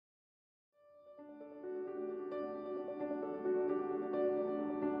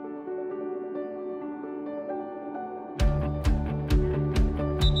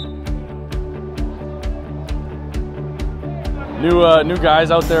new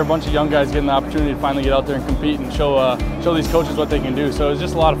guys out there, a bunch of young guys getting the opportunity to finally get out there and compete and show these coaches what they can do. So it was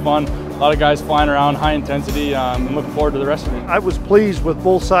just a lot of fun. A lot of guys flying around, high intensity. I'm looking forward to the rest of it. I was pleased with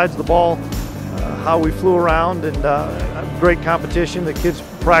both sides of the ball, how we flew around, and great competition. The kids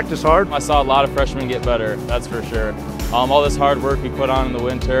practice hard. I saw a lot of freshmen get better, that's for sure. All this hard work we put on in the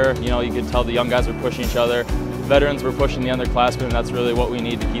winter, you know, you could tell the young guys were pushing each other. Veterans were pushing the underclassmen, and that's really what we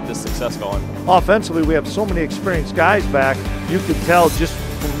need to keep this success going. Offensively, we have so many experienced guys back. You could tell just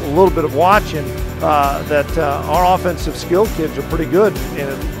from a little bit of watching that our offensive skill kids are pretty good,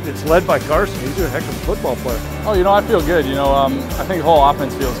 and it's led by Carson. He's a heck of a football player. Oh, you know, I feel good. You know, I think the whole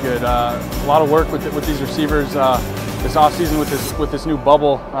offense feels good. A lot of work with these receivers this offseason with this new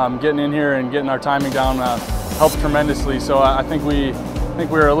bubble, getting in here and getting our timing down helped tremendously. So I think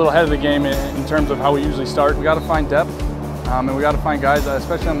we're a little ahead of the game in terms of how we usually start. We got to find depth, and we got to find guys,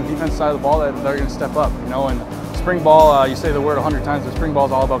 especially on the defense side of the ball, that are going to step up. You know, and spring ball, you say the word 100 times, but spring ball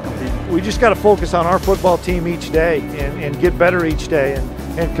is all about competing. We just got to focus on our football team each day and get better each day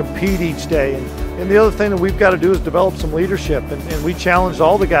and compete each day. And the other thing that we've got to do is develop some leadership. And we challenged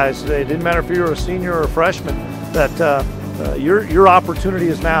all the guys today. It didn't matter if you were a senior or a freshman, that your opportunity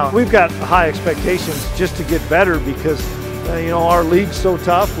is now. We've got high expectations just to get better because you know, our league's so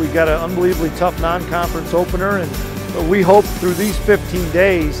tough. We've got an unbelievably tough non-conference opener, and we hope through these 15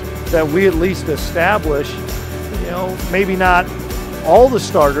 days that we at least establish, you know, maybe not all the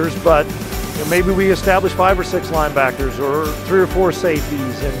starters, but you know, maybe we establish 5 or 6 linebackers or 3 or 4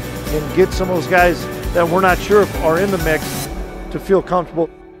 safeties and get some of those guys that we're not sure if are in the mix to feel comfortable.